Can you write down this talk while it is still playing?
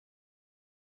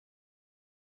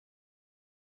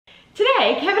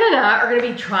Today, Kevin and I are going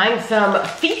to be trying some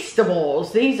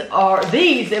Feastables. These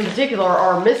in particular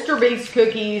are MrBeast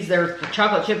cookies. They're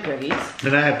chocolate chip cookies.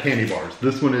 And I have candy bars.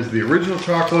 This one is the original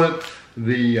chocolate,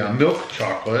 the milk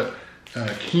chocolate,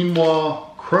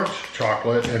 quinoa crunch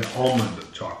chocolate, and almond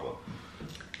chocolate.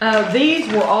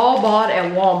 These were all bought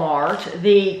at Walmart.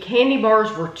 The candy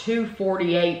bars were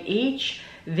 $2.48 each.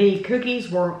 The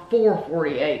cookies were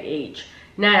 $4.48 each.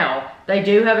 Now, they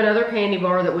do have another candy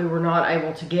bar that we were not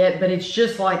able to get, but it's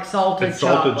just like salted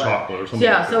chocolate. Salted chocolate or something.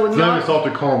 Yeah, like so it's not even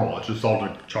salted caramel, it's just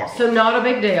salted chocolate. So not a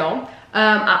big deal.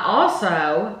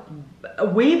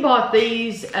 We bought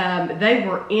these, they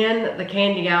were in the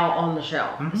candy aisle on the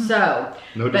shelf. So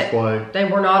no display. They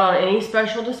were not on any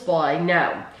special display,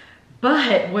 no.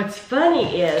 But what's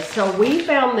funny is, so we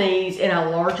found these in a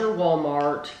larger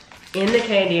Walmart in the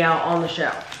candy aisle on the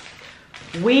shelf.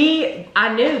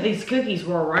 I knew these cookies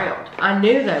were around. I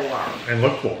knew they were. And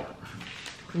looked for them.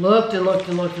 Looked and looked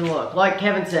and looked and looked. Like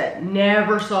Kevin said,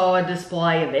 never saw a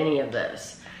display of any of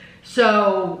this.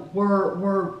 So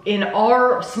we're in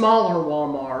our smaller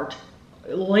Walmart,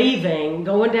 leaving,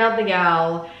 going down the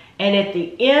aisle, and at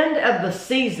the end of the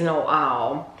seasonal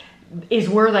aisle is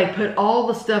where they put all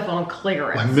the stuff on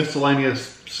clearance. Like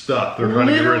miscellaneous stuff they're trying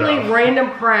to get rid of. Literally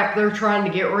random crap they're trying to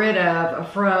get rid of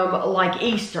from like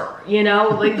Easter, you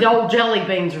know? These old jelly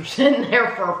beans are sitting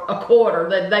there for a quarter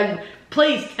that they,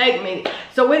 please take me.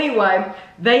 So anyway,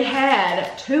 they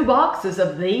had 2 boxes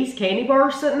of these candy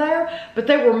bars sitting there, but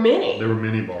they were mini. They were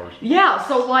mini bars. Yeah,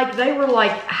 so like they were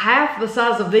like half the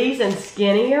size of these and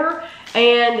skinnier.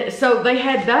 And so they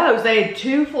had those, they had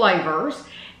 2 flavors,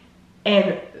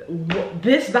 and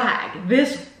this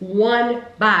one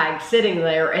bag sitting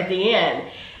there at the end.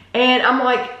 And I'm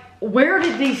like, where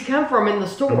did these come from in the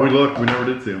store? And we looked, we never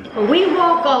did see them. We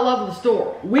walk all over the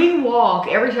store. We walk,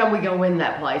 every time we go in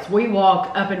that place, we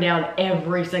walk up and down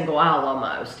every single aisle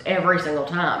almost, every single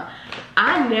time.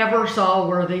 I never saw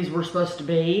where these were supposed to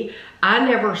be. I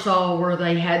never saw where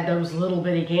they had those little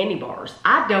bitty candy bars.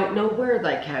 I don't know where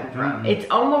they came from. It's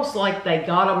almost like they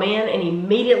got them in and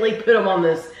immediately put them on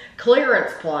this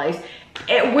clearance place.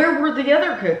 And where were the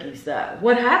other cookies though?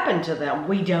 What happened to them?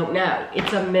 We don't know.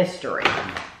 It's a mystery.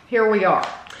 Here we are.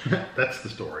 That's the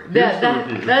story.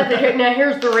 Now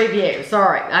here's the review.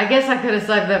 Sorry, I guess I could have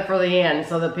saved that for the end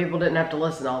so that people didn't have to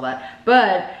listen to all that.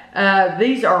 But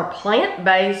these are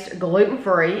plant-based,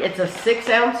 gluten-free. It's a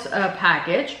 6-ounce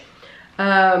package.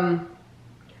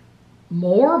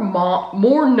 More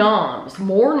noms,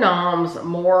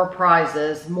 more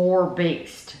prizes, more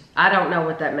beast. I don't know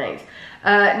what that means.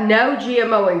 No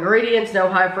GMO ingredients, no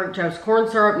high fructose corn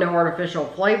syrup, no artificial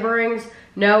flavorings,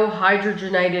 no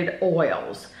hydrogenated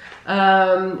oils.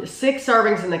 6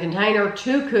 servings in the container,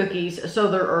 2 cookies. So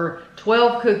there are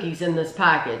 12 cookies in this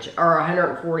package, or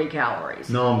 140 calories.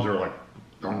 Noms are like,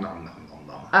 nom, nom, nom, nom,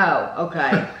 nom. Oh,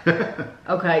 okay.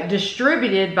 Okay,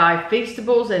 distributed by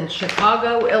Feastables in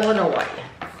Chicago, Illinois.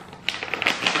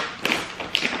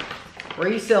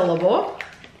 Resealable.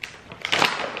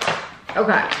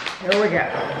 Okay, here we go.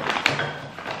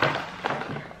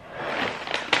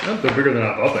 They're bigger than I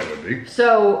thought they would be.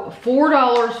 So,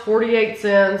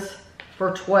 $4.48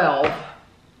 for 12.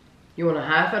 You want to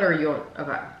half it or you want,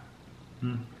 okay.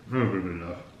 That would be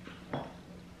enough.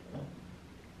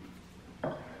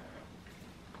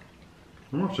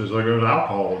 Almost tastes like there's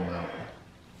alcohol in that.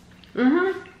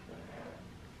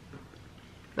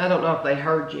 I don't know if they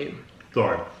heard you.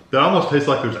 Sorry. That almost tastes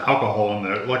like there's alcohol in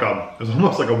there. It's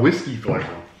almost like a whiskey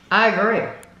flavor. I agree.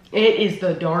 It is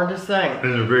the darndest thing.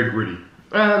 And they're very gritty.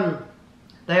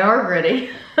 They are gritty.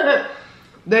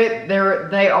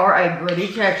 they are a gritty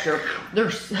texture.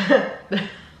 They're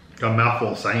a mouthful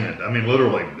of sand. I mean,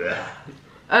 literally.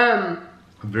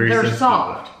 They're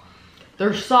soft.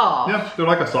 They're soft. Yeah, they're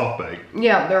like a soft bake.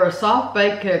 Yeah, they're a soft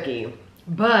baked cookie,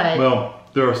 but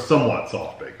they're a somewhat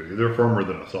soft baked cookie. They're firmer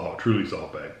than a truly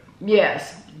soft bake.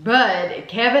 Yes, but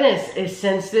Kevin is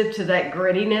sensitive to that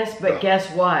grittiness. But guess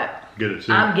what? Get it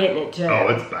too. I'm getting it too. Oh,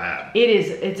 it's bad.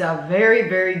 It's a very,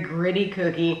 very gritty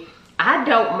cookie. I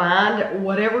don't mind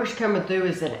whatever's coming through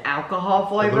is an alcohol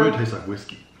flavor. It literally tastes like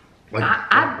whiskey. Like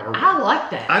I like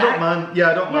that. I don't mind.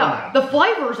 Yeah, I don't mind that. The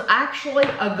flavor's actually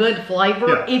a good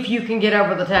flavor if you can get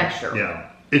over the texture. Yeah.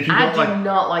 If you don't I do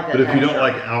not like that But if texture. you don't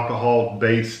like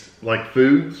alcohol-based like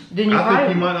foods, then I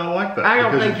think you might not like that. I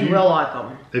don't think you will like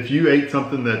them. If you ate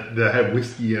something that had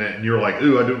whiskey in it and you're like,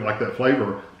 ooh, I don't like that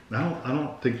flavor, I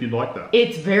don't think you'd like that.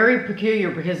 It's very peculiar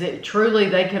because they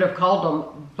could have called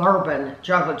them bourbon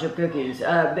chocolate chip cookies.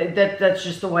 That's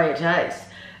just the way it tastes.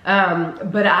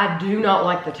 But I do not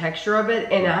like the texture of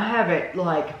it, and I have it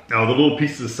like... Oh, the little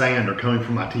pieces of sand are coming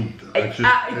from my teeth. It's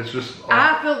just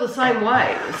I feel the same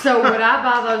way. So would I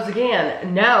buy those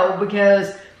again? No,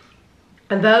 because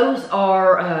those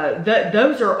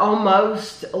are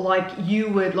almost like you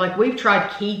would, like we've tried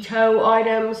keto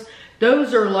items.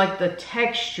 Those are like the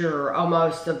texture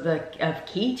almost of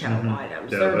keto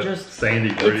items. Yeah, they're just sandy,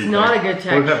 gritty. It's not a good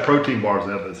texture. We've had protein bars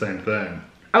that have the same thing.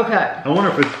 Okay. I wonder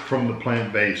if it's from the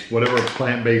plant-based, whatever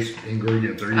plant-based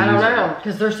ingredients they're using. I don't know,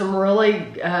 because there's some really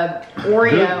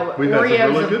Oreo's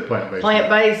really good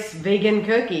plant-based vegan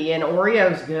cookie, and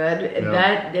Oreo's good.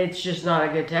 Yeah. It's just not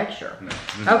a good texture. No.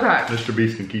 Okay. Mr.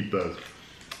 Beast can keep those.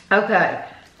 Okay.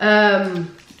 I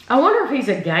wonder if he's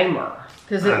a gamer.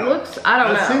 Because it looks, I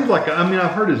don't know. It seems like, I mean,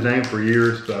 I've heard his name for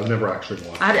years, but I've never actually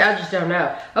watched it. I just don't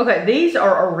know. Okay, these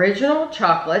are original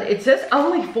chocolate. It says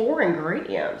only 4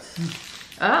 ingredients.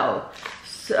 Oh,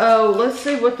 so let's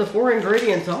see what the 4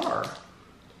 ingredients are.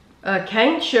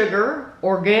 Cane sugar,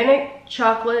 organic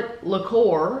chocolate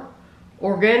liqueur,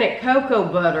 organic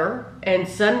cocoa butter, and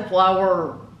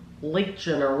sunflower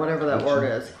lecithin, or whatever that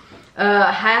word is.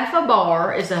 Half a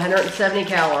bar is 170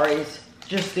 calories,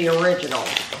 just the original.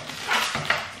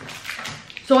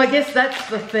 So I guess that's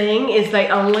the thing, is they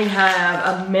only have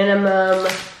a minimum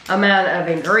amount of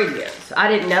ingredients. I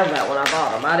didn't know that when I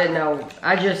bought them. I didn't know,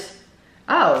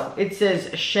 oh, it says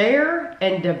share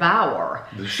and devour.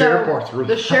 The share part's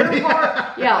really The share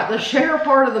part, yeah, the share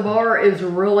part of the bar is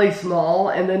really small,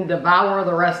 and then devour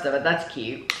the rest of it. That's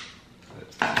cute.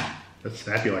 It's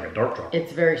snappy like a dark chocolate.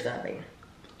 It's very snappy.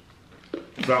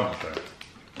 That one's that.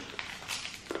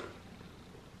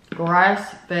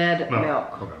 Grass-fed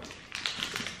milk. Okay.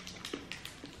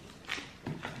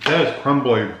 That is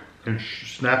crumbly and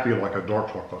snappy like a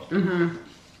dark chocolate. Mm-hmm.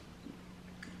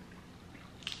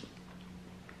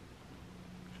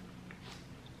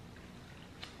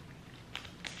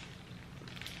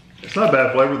 It's not a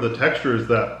bad flavor. The texture is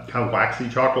that kind of waxy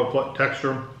chocolate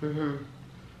texture. Mm-hmm.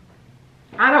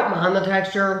 I don't mind the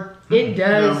texture. It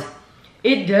does. Yeah.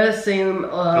 It does seem.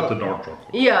 It's a dark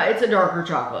chocolate. Yeah, it's a darker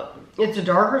chocolate. It's a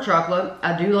darker chocolate.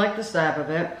 I do like the snap of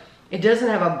it. It doesn't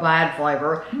have a bad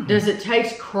flavor. Does it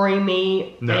taste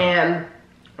creamy and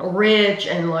rich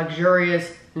and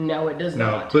luxurious? No, it does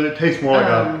not. No, but it tastes more like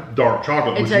a dark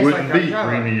chocolate, which wouldn't be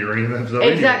creamy or anything. So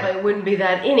exactly, it wouldn't be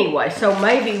that anyway. So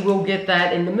maybe we'll get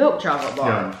that in the milk chocolate bar.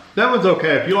 Yeah, that one's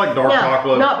okay. If you like dark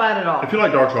chocolate, not bad at all. If you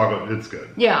like dark chocolate, it's good.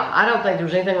 Yeah, I don't think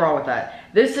there's anything wrong with that.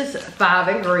 This is 5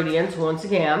 ingredients once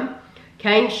again: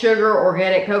 cane sugar,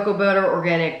 organic cocoa butter,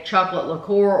 organic chocolate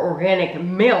liqueur, organic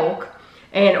milk,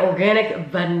 and organic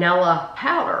vanilla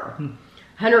powder.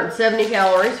 170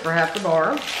 calories for half the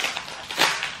bar.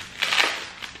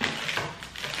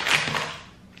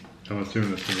 I'm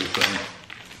assuming this is the same.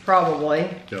 Probably.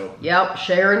 Yep,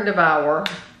 share and devour.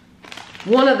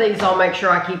 One of these I'll make sure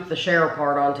I keep the share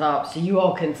part on top so you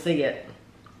all can see it.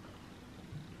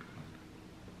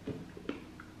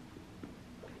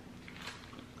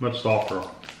 Much softer.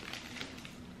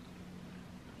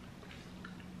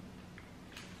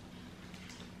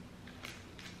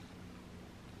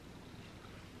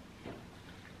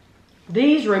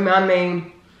 These remind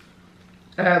me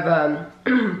of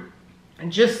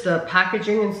just the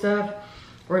packaging and stuff.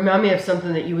 Remind me of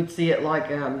something that you would see at like,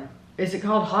 is it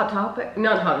called Hot Topic?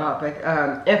 Not Hot Topic,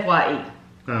 FYE.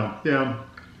 Oh, yeah.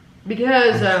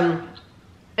 Because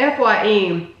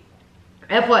FYE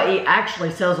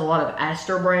actually sells a lot of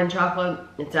Astor brand chocolate.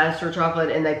 It's Astor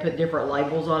chocolate, and they put different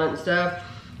labels on it and stuff.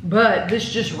 But this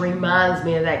just reminds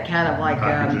me of that kind of like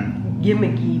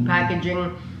gimmicky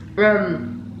packaging.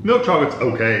 Milk chocolate's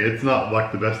okay. It's not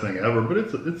like the best thing ever, but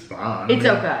it's fine. It's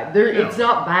okay. It's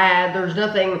not bad. There's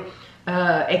nothing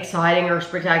exciting or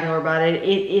spectacular about it.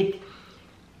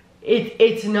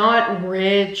 It's not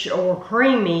rich or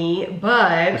creamy,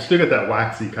 but it's still got that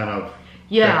waxy kind of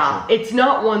texture. It's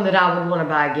not one that I would want to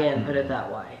buy again, put it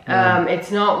that way. It's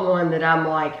not one that I'm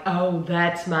like, oh,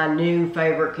 that's my new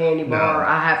favorite candy bar.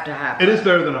 I have to have it. It is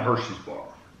better than a Hershey's bar.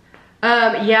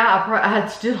 I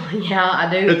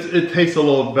do. It tastes a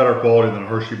little better quality than a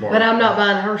Hershey bar. But I'm not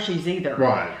buying Hershey's either.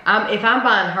 Right. If I'm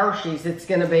buying Hershey's, it's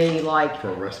going to be like... For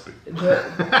a recipe.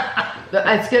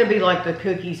 It's going to be like the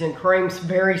cookies and creams,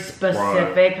 very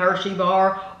specific Hershey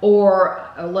bar. Or,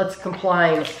 let's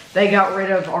complain, they got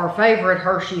rid of our favorite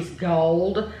Hershey's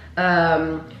Gold.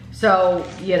 So,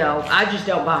 you know, I just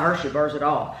don't buy Hershey bars at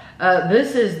all.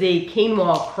 This is the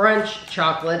Quinoa Crunch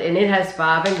chocolate, and it has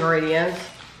 5 ingredients.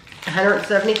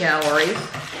 170 calories.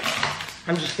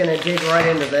 I'm just going to dig right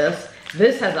into this.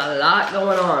 This has a lot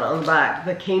going on the back.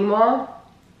 The quinoa.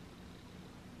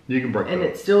 You can break And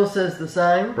it still says the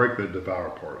same? break the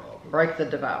devour part off. Break the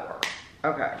devour.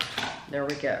 Okay, there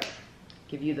we go.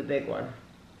 Give you the big one.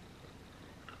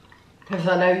 Because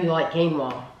I know you like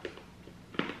quinoa.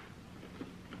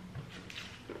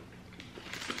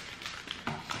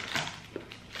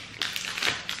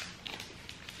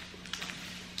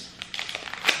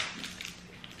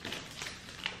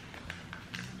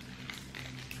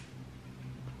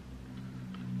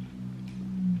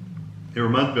 It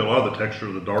reminds me a lot of the texture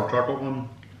of the dark chocolate one.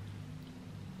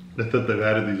 Except they've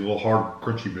added these little hard,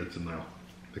 crunchy bits in there.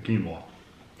 The quinoa.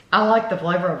 I like the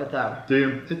flavor of it though. Do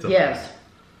you? It's okay. Yes.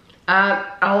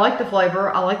 I like the flavor.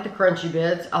 I like the crunchy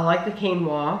bits. I like the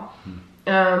quinoa.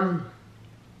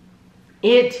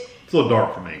 It's a little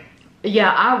dark for me.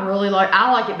 Yeah,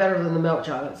 I like it better than the milk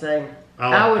chocolate. See,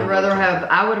 I would rather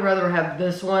have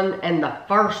this one and the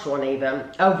first one even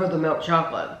over the milk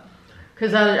chocolate.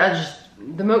 Because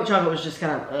the milk chocolate was just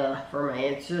kind of for me.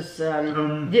 It's just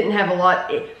didn't have a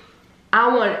lot. I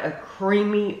want a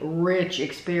creamy, rich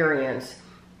experience.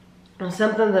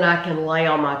 Something that I can lay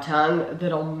on my tongue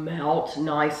that'll melt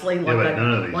nicely,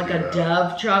 like a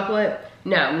Dove chocolate.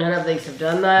 No, none of these have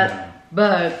done that. No.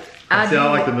 But I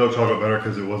like the milk chocolate better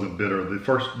because it wasn't bitter. The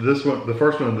first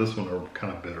one and this one are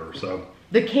kind of bitter. So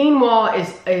the quinoa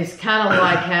is kind of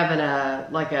like having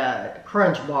a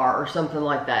crunch bar or something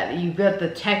like that. You've got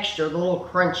the texture, the little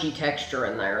crunchy texture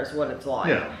in there is what it's like.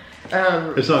 Yeah.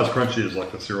 It's not as crunchy as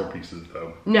like the cereal pieces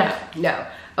though. No.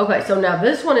 Okay, so now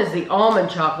this one is the almond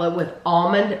chocolate with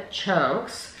almond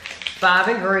chunks. 5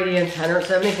 ingredients,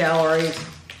 170 calories.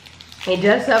 It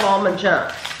does have almond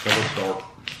chunks. That looks dark.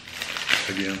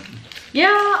 Again. Yeah,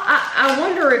 I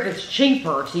wonder if it's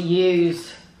cheaper to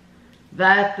use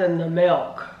that than the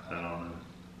milk. I don't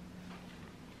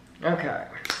know. Okay.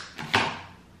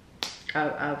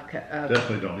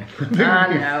 Definitely don't.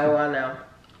 I know.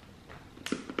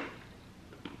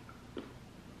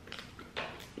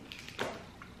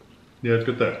 Yeah, it's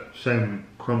got that same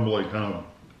crumbly kind of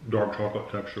dark chocolate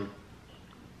texture.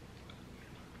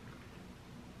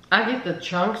 I get the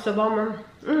chunks of almond.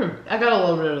 I got a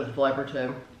little bit of the flavor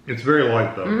too. It's very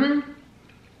light though.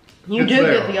 You do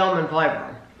get the almond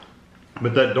flavor.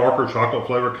 But that darker chocolate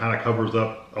flavor kind of covers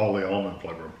up all the almond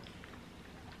flavor.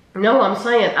 No, I'm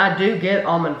saying I do get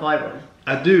almond flavor.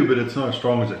 I do, but it's not as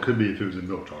strong as it could be if it was in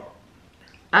milk chocolate.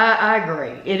 I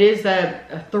agree. It is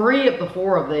that 3 of the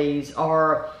 4 of these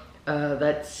are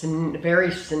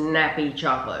very snappy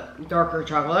chocolate, darker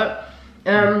chocolate.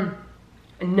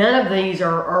 None of these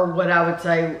are what I would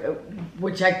say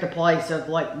would take the place of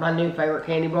like my new favorite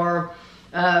candy bar.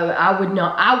 I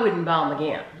wouldn't buy them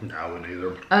again. No, I wouldn't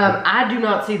either. I do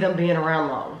not see them being around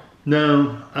long.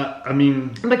 No, I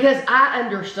mean... Because I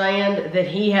understand that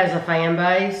he has a fan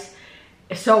base,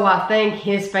 so I think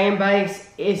his fan base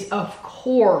is of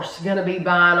course going to be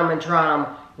buying them and trying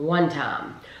them one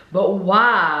time. But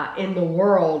why in the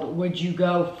world would you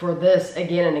go for this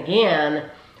again and again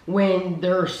when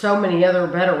there's so many other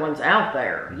better ones out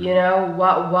there? You know,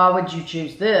 why would you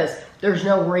choose this? There's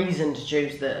no reason to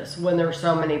choose this when there's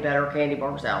so many better candy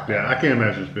bars out there. Yeah, I can't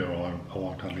imagine it's been a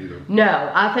long time either.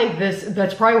 No, I think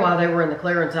that's probably why they were in the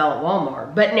clearance aisle at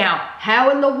Walmart. But now,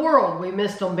 how in the world we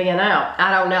missed them being out,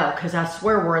 I don't know, because I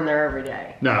swear we're in there every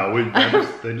day. No,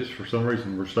 they just for some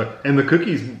reason were stuck. And the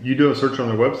cookies, you do a search on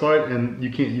their website and they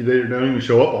don't even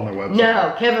show up on their website.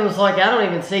 No, Kevin was like, I don't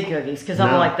even see cookies, because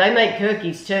I'm like, they make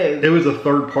cookies too. It was a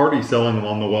third party selling them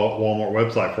on the Walmart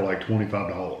website for like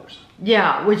 $25.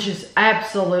 Yeah, which is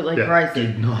absolutely crazy.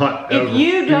 Do not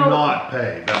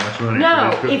pay that much money. No,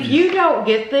 if you don't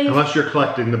get these, unless you're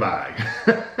collecting the bag.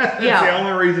 That's the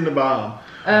only reason to buy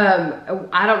them.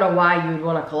 I don't know why you would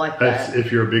want to collect that.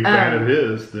 If you're a big fan of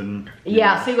his, then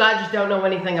yeah. See, I just don't know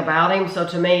anything about him, so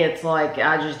to me, it's like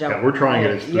I just don't. Yeah, we're trying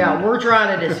it as food. Yeah, we're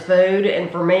trying it as food, and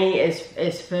for me,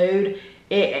 as food,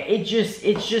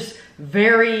 it's just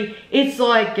very. It's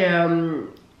like.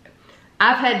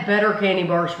 I've had better candy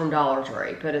bars from Dollar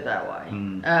Tree, put it that way,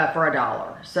 for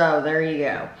 $1. So there you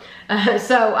go.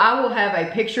 So I will have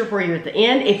a picture for you at the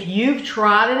end. If you've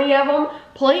tried any of them,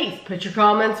 please put your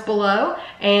comments below,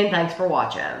 and thanks for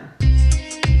watching.